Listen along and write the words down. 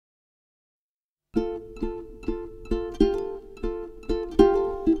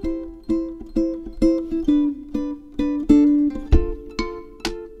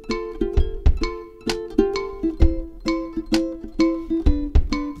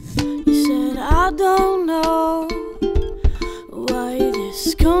I don't know why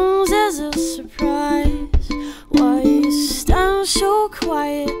this comes as a surprise, why you stand so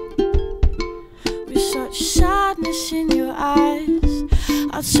quiet with such sadness in your eyes.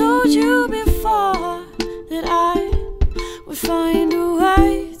 I told you before that I would find a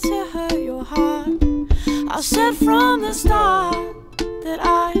way to hurt your heart. I said from the start that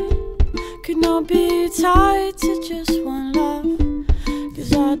I could not be tied to just one love,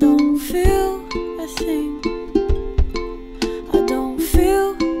 'cause I don't feel a thing. I don't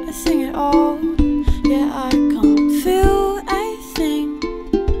feel a thing at all. Yeah, I can't feel a thing.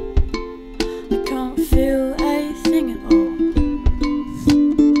 I can't feel a thing at all.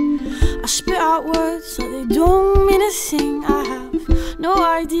 I spit out words like they don't mean a thing. I have no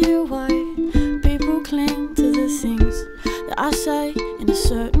idea why people cling to the things that I say in a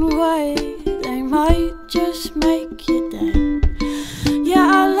certain way. They might just make you dead. Yeah,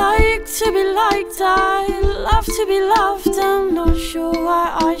 I like to be liked, I love to be loved. I'm not sure why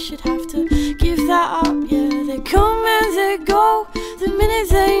I should have to give that up. Yeah, they come and they go the minute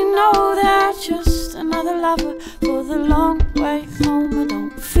they know they're just another lover for the long way home. I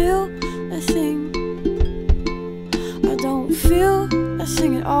don't feel a thing. I don't feel a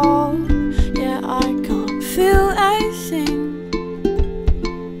thing at all. Yeah, I can't feel a thing.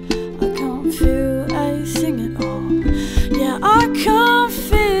 I can't feel a thing at all. Yeah, I can't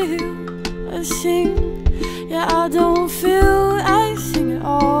feel a thing. Yeah, I don't feel a thing at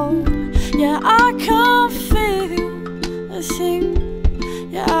all. Yeah, I can't feel a thing.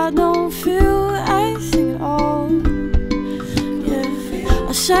 Yeah, I don't feel a thing at all. Yeah,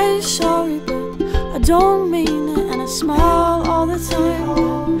 I say sorry, but I don't mean it, and I smile all the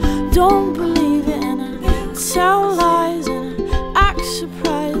time. Don't believe it, and I tell lies, and I act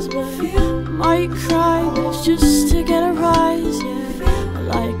surprised, but I might cry, but it's just to get a rise. Yeah, I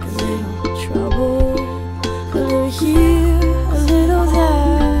like a little trouble, a little here, a little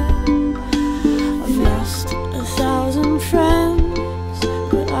there. I've lost 1,000 friends,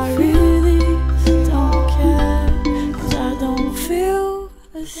 but I really don't care, 'cause I don't feel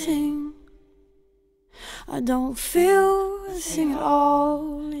a thing. I don't feel a thing at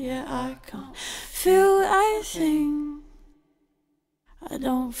all. Yeah, I can't feel a thing. I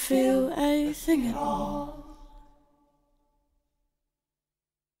don't feel a thing at all.